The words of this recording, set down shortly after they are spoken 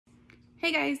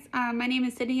Hey guys, my name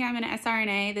is Sydney. I'm an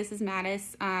CRNA. This is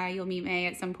Mattis. You'll meet May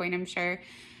at some point, I'm sure.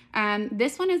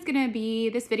 This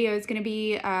video is gonna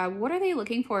be, what are they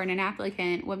looking for in an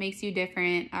applicant? What makes you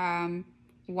different?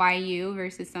 Why you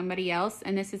versus somebody else?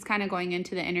 And this is kind of going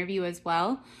into the interview as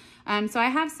well. So I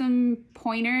have some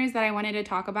pointers that I wanted to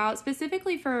talk about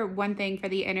specifically for one thing for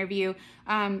the interview.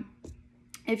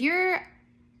 If you're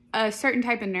a certain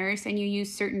type of nurse and you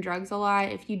use certain drugs a lot,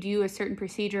 if you do a certain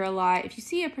procedure a lot, if you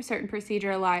see a certain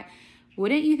procedure a lot,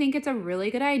 wouldn't you think it's a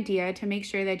really good idea to make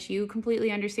sure that you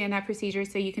completely understand that procedure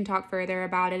so you can talk further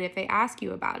about it if they ask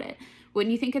you about it?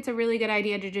 Wouldn't you think it's a really good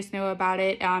idea to just know about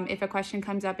it if a question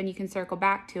comes up and you can circle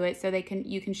back to it so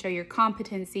you can show your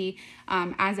competency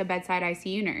as a bedside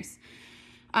ICU nurse?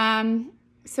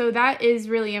 So that is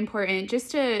really important.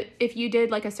 If you did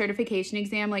like a certification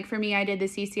exam, like for me, I did the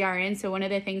CCRN. So one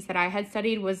of the things that I had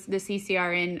studied was the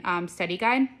CCRN study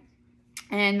guide.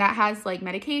 And that has like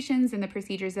medications and the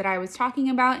procedures that I was talking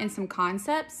about and some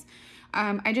concepts.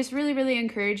 I just really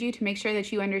encourage you to make sure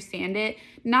that you understand it.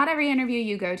 Not every interview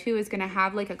you go to is going to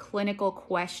have like a clinical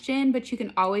question, but you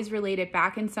can always relate it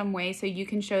back in some way so you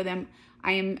can show them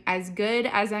I am as good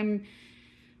as I'm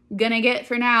gonna get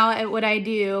for now at what I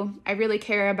do. I really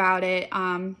care about it,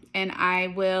 and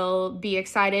I will be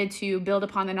excited to build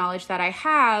upon the knowledge that I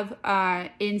have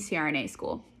in CRNA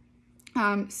school.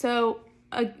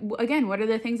 Again, what are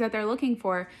the things that they're looking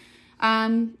for?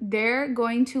 They're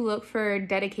going to look for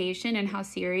dedication and how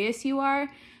serious you are.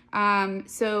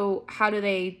 So how do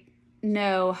they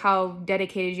know how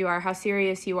dedicated you are, how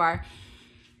serious you are?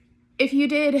 If you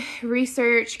did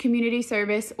research, community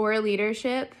service, or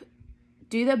leadership,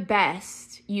 do the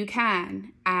best you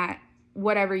can at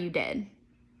whatever you did.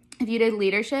 If you did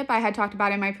leadership, I had talked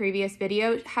about in my previous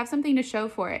video, have something to show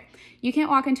for it. You can't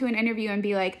walk into an interview and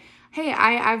be like, hey,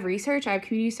 I have research, I have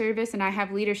community service, and I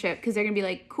have leadership, because they're gonna be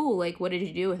like, cool, like what did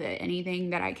you do with it? Anything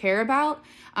that I care about?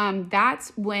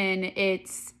 That's when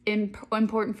it's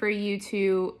important for you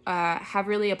to have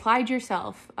really applied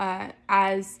yourself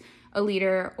as a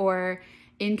leader or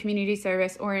in community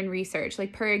service or in research.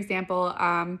 Like per example,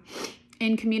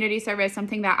 in community service,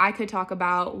 something that I could talk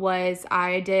about was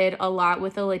I did a lot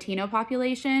with the Latino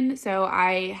population. So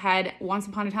I had once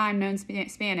upon a time known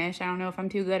Spanish. I don't know if I'm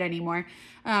too good anymore.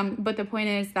 But the point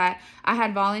is that I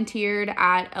had volunteered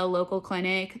at a local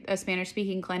clinic, a Spanish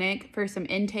speaking clinic, for some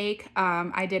intake.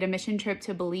 I did a mission trip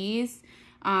to Belize.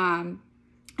 And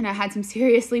I had some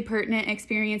seriously pertinent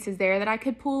experiences there that I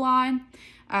could pull on.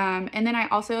 And then I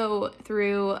also,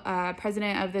 through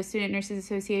president of the Student Nurses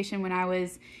Association when I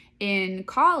was in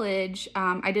college,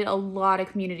 I did a lot of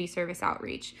community service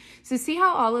outreach. So see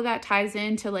how all of that ties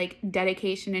into like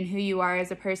dedication and who you are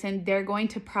as a person. They're going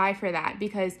to pry for that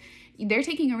because they're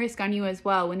taking a risk on you as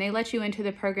well. When they let you into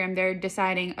the program, they're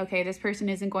deciding, okay, this person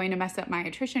isn't going to mess up my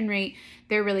attrition rate.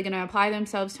 They're really going to apply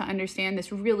themselves to understand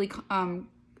this really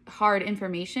hard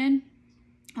information.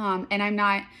 And I'm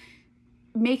not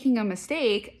making a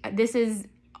mistake. This is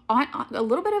a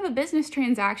little bit of a business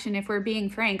transaction. If we're being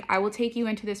frank, I will take you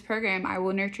into this program, I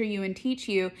will nurture you and teach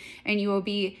you, and you will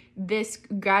be this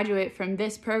graduate from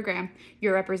this program.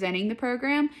 You're representing the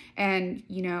program, and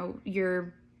you know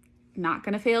you're not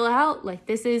going to fail out. Like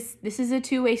this is a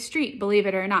two-way street, believe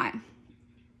it or not.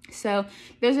 So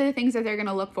those are the things that they're going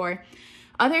to look for.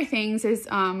 Other things is,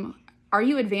 are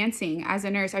you advancing as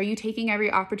a nurse? Are you taking every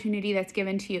opportunity that's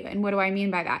given to you? And what do I mean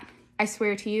by that? I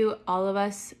swear to you, all of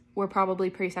us were probably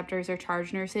preceptors or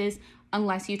charge nurses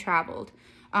unless you traveled.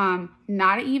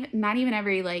 Not even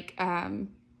every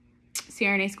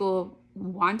CRNA school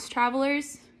wants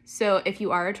travelers. So if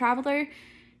you are a traveler,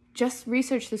 just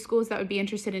research the schools that would be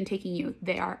interested in taking you.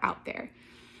 They are out there.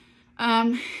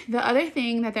 The other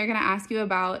thing that they're going to ask you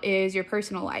about is your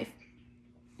personal life.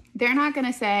 They're not going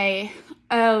to say,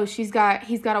 oh, he's got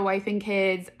a wife and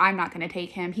kids, I'm not going to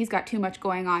take him, he's got too much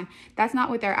going on. That's not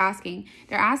what they're asking.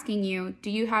 They're asking you, do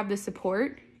you have the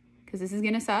support? Because this is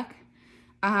going to suck.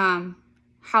 How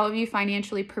have you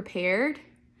financially prepared?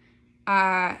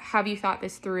 Have you thought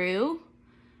this through?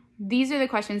 These are the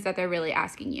questions that they're really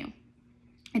asking you.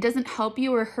 It doesn't help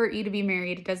you or hurt you to be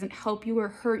married. It doesn't help you or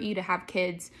hurt you to have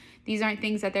kids. These aren't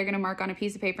things that they're going to mark on a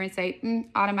piece of paper and say,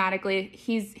 automatically,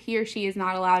 he or she is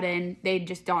not allowed in. They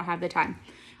just don't have the time.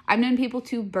 I've known people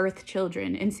to birth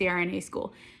children in CRNA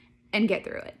school and get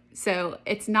through it. So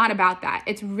it's not about that.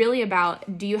 It's really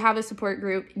about, do you have a support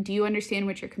group? Do you understand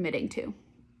what you're committing to?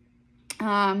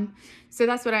 So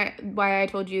that's why I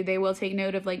told you they will take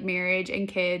note of like marriage and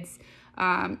kids.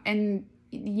 And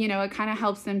you know, it kind of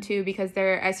helps them too because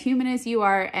they're as human as you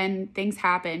are and things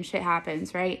happen, shit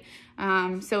happens, right?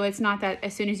 So it's not that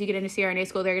as soon as you get into CRNA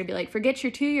school, they're going to be like, forget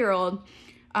your 2-year-old.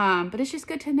 But it's just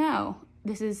good to know.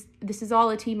 This is all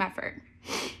a team effort.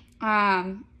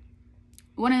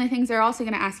 One of the things they're also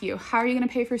going to ask you, how are you going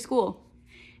to pay for school?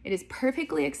 It is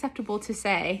perfectly acceptable to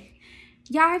say,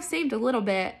 yeah, I've saved a little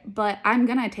bit, but I'm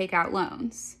going to take out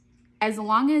loans. As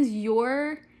long as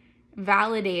you're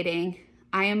validating,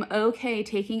 I am okay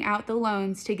taking out the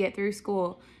loans to get through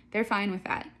school, they're fine with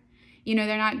that. You know,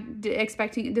 they're not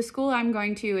expecting, the school I'm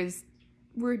going to is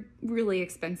really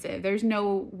expensive. There's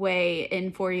no way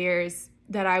in 4 years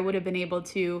that I would have been able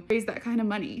to raise that kind of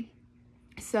money.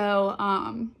 So,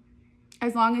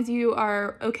 as long as you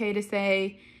are okay to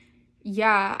say,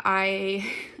 yeah, I'm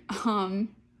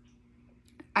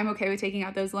okay with taking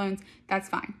out those loans, that's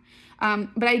fine.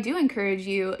 But I do encourage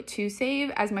you to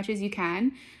save as much as you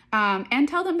can, and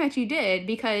tell them that you did,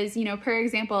 because, you know, per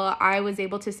example, I was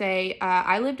able to say,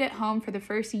 I lived at home for the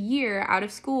first year out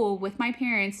of school with my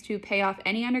parents to pay off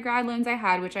any undergrad loans I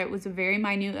had, which was a very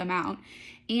minute amount,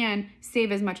 and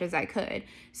save as much as I could.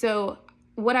 So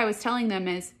what I was telling them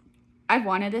is, I've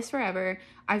wanted this forever.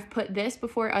 I've put this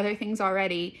before other things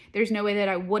already. There's no way that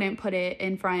I wouldn't put it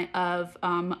in front of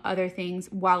other things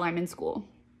while I'm in school.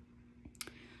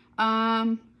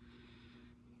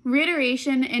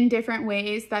 Reiteration in different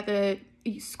ways that the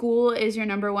school is your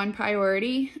number one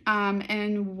priority.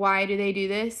 And why do they do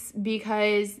this?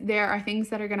 Because there are things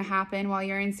that are going to happen while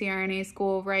you're in CRNA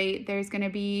school, right? There's going to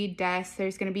be deaths,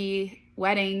 there's going to be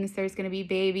weddings, there's going to be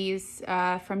babies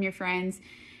from your friends.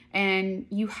 And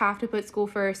you have to put school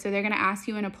first. So they're going to ask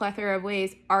you in a plethora of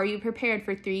ways, are you prepared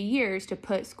for 3 years to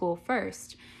put school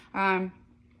first? And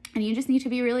you just need to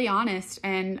be really honest.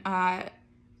 And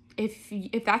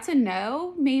if that's a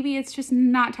no, maybe it's just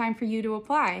not time for you to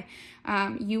apply.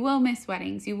 You will miss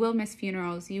weddings, you will miss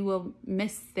funerals, you will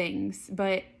miss things.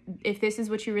 But if this is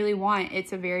what you really want,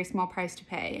 it's a very small price to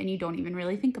pay, and you don't even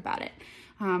really think about it.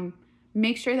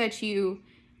 Make sure that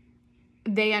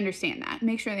they understand that.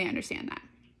 Make sure they understand that.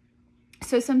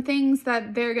 So some things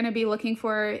that they're going to be looking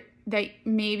for that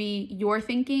maybe you're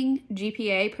thinking,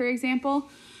 GPA, for example.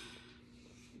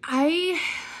 I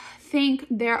think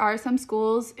there are some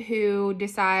schools who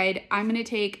decide, I'm going to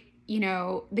take, you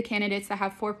know, the candidates that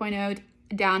have 4.0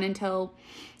 down until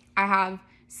I have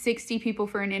 60 people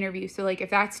for an interview. So like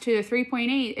if that's to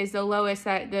 3.8 is the lowest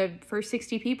that the first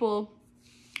 60 people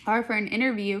are for an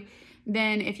interview,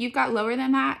 then if you've got lower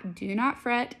than that, do not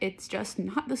fret. It's just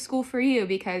not the school for you,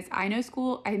 because I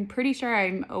know I'm pretty sure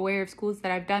I'm aware of schools that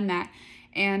have done that.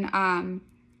 And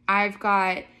I've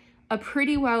got a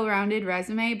pretty well-rounded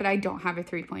resume, but I don't have a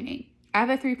 3.8. I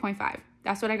have a 3.5.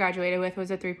 That's what I graduated with,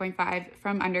 was a 3.5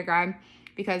 from undergrad,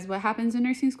 because what happens in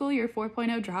nursing school, your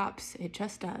 4.0 drops. It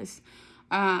just does.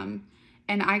 And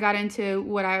I got into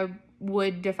what I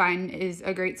would define is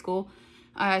a great school.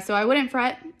 So I wouldn't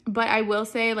fret, but I will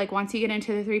say, like, once you get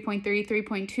into the 3.3,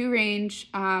 3.2 range,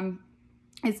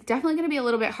 it's definitely going to be a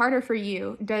little bit harder for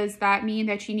you. Does that mean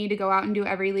that you need to go out and do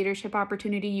every leadership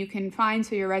opportunity you can find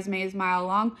so your resume is mile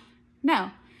long?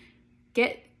 No.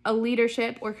 Get a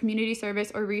leadership or community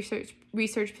service or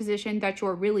research position that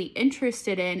you're really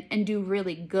interested in and do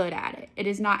really good at it. It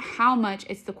is not how much,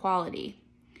 it's the quality.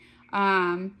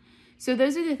 So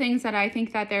those are the things that I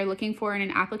think that they're looking for in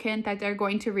an applicant, that they're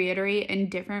going to reiterate in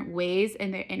different ways in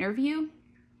their interview.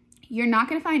 You're not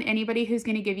going to find anybody who's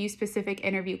going to give you specific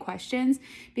interview questions,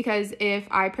 because if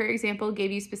I, for example,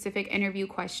 gave you specific interview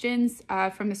questions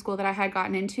from the school that I had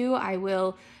gotten into, I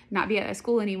will not be at a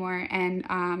school anymore.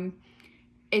 And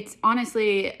it's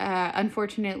honestly,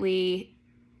 unfortunately,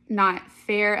 not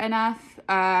fair enough,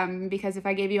 because if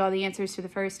I gave you all the answers to the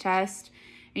first test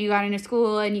and you got into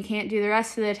school and you can't do the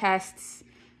rest of the tests,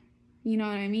 you know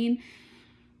what I mean?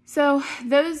 So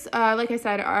those, like I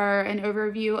said, are an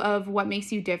overview of what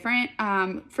makes you different.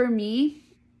 For me,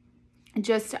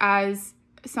 just as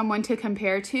someone to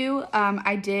compare to,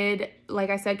 I did, like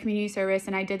I said, community service,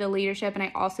 and I did the leadership, and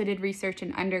I also did research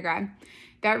in undergrad.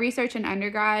 That research in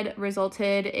undergrad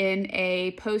resulted in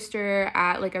a poster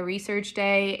at like a research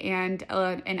day and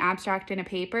an abstract in a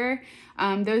paper.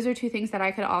 Those are two things that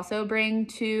I could also bring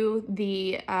to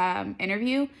the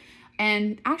interview.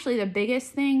 And actually the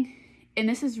biggest thing, and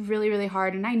this is really, really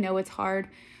hard, and I know it's hard,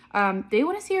 they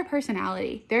want to see your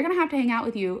personality. They're going to have to hang out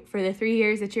with you for the 3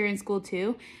 years that you're in school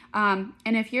too. And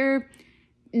if you're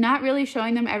not really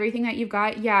showing them everything that you've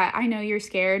got, yeah, I know you're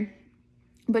scared,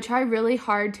 but try really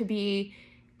hard to be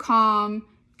calm,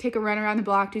 take a run around the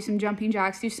block, do some jumping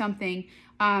jacks, do something.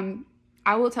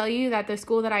 I will tell you that the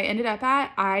school that I ended up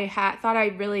at, I thought I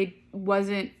really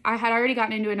wasn't, I had already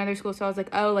gotten into another school, so I was like,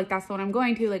 oh, like that's the one I'm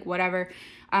going to, like whatever.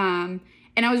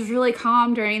 And I was really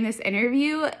calm during this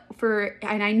interview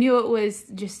and I knew it was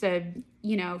just a,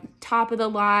 you know, top of the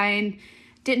line,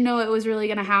 didn't know it was really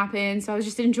going to happen. So I was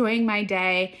just enjoying my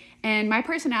day, and my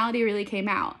personality really came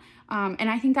out. And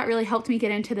I think that really helped me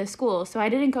get into the school. So I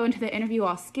didn't go into the interview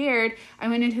all scared. I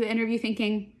went into the interview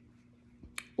thinking,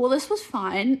 well, this was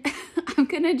fun. I'm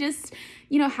going to just,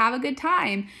 have a good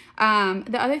time.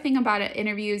 The other thing about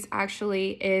interviews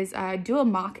actually is do a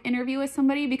mock interview with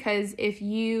somebody, because if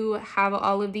you have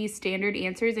all of these standard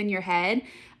answers in your head,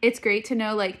 it's great to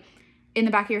know, like, in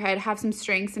the back of your head, have some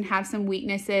strengths and have some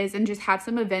weaknesses, and just have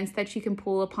some events that you can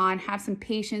pull upon, have some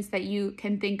patients that you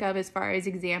can think of as far as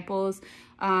examples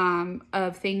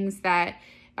of things that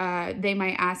they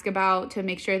might ask about, to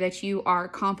make sure that you are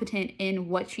competent in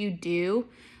what you do.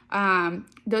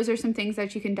 Those are some things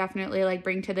that you can definitely like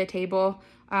bring to the table.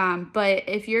 But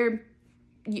if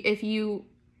you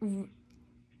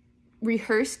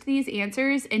rehearsed these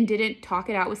answers and didn't talk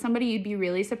it out with somebody, you'd be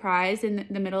really surprised in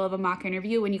the middle of a mock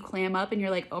interview when you clam up and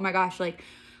you're like, oh my gosh, like,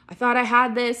 I thought I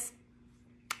had this,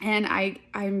 and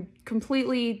I'm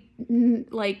completely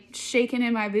like shaking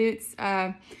in my boots.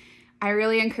 I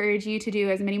really encourage you to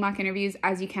do as many mock interviews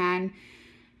as you can.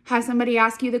 Have somebody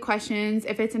ask you the questions.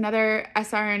 If it's another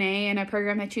CRNA in a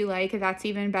program that you like, that's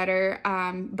even better.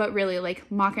 But really,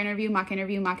 like, mock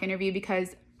interview,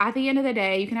 because at the end of the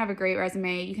day, you can have a great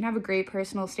resume, you can have a great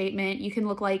personal statement, you can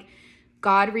look like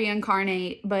God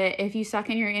reincarnate, but if you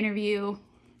suck in your interview,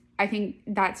 I think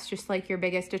that's just like your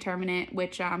biggest determinant,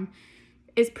 which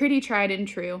is pretty tried and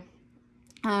true.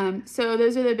 So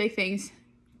those are the big things.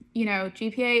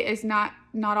 GPA is not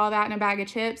all that in a bag of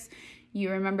chips. You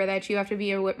remember that you have to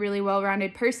be a really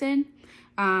well-rounded person.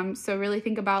 So really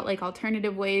think about like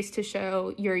alternative ways to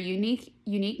show your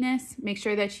uniqueness. Make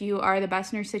sure that you are the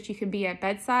best nurse that you can be at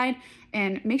bedside,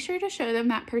 and make sure to show them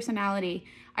that personality.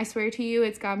 I swear to you,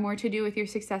 it's got more to do with your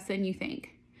success than you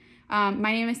think.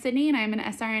 My name is Sydney, and I'm an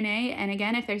CRNA. And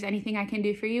again, if there's anything I can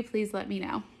do for you, please let me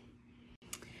know.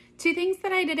 Two things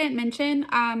that I didn't mention.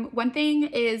 One thing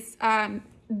is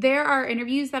there are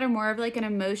interviews that are more of like an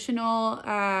emotional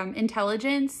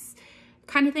intelligence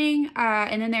kind of thing.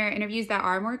 And then there are interviews that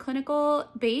are more clinical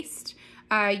based.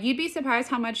 You'd be surprised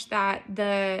how much that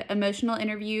the emotional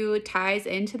interview ties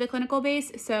into the clinical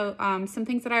base. So some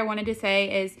things that I wanted to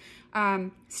say is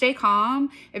stay calm.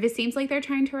 If it seems like they're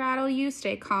trying to rattle you,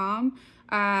 stay calm.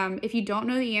 If you don't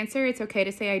know the answer, it's okay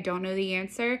to say, I don't know the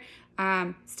answer.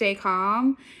 Stay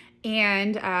calm.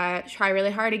 And try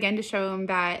really hard again to show them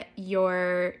that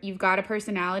you've got a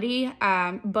personality.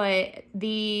 But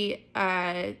there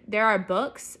are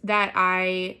books that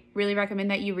I really recommend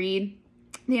that you read.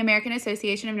 The American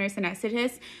Association of Nurse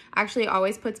Anesthetists actually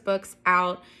always puts books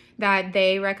out that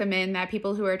they recommend that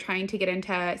people who are trying to get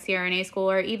into CRNA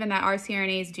school, or even that our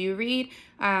CRNAs do read.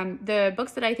 The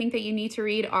books that I think that you need to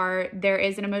read are, there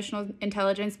is an emotional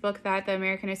intelligence book that the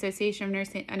American Association of Nurse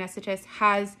Anesthetists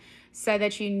has said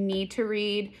that you need to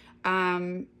read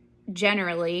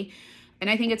generally. And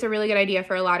I think it's a really good idea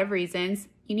for a lot of reasons.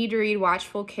 You need to read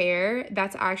Watchful Care.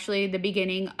 That's actually the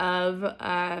beginning of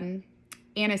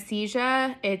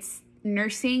anesthesia.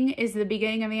 Nursing is the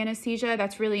beginning of anesthesia.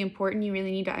 That's really important. You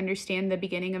really need to understand the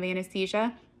beginning of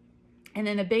anesthesia. And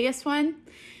then the biggest one,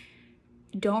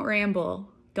 don't ramble.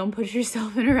 Don't push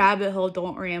yourself in a rabbit hole.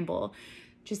 Don't ramble.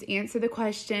 Just answer the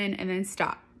question and then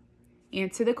stop.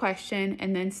 Answer the question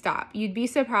and then stop. You'd be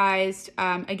surprised,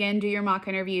 again, do your mock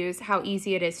interviews, how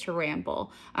easy it is to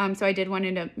ramble. So I did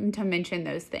wanted to mention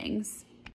those things.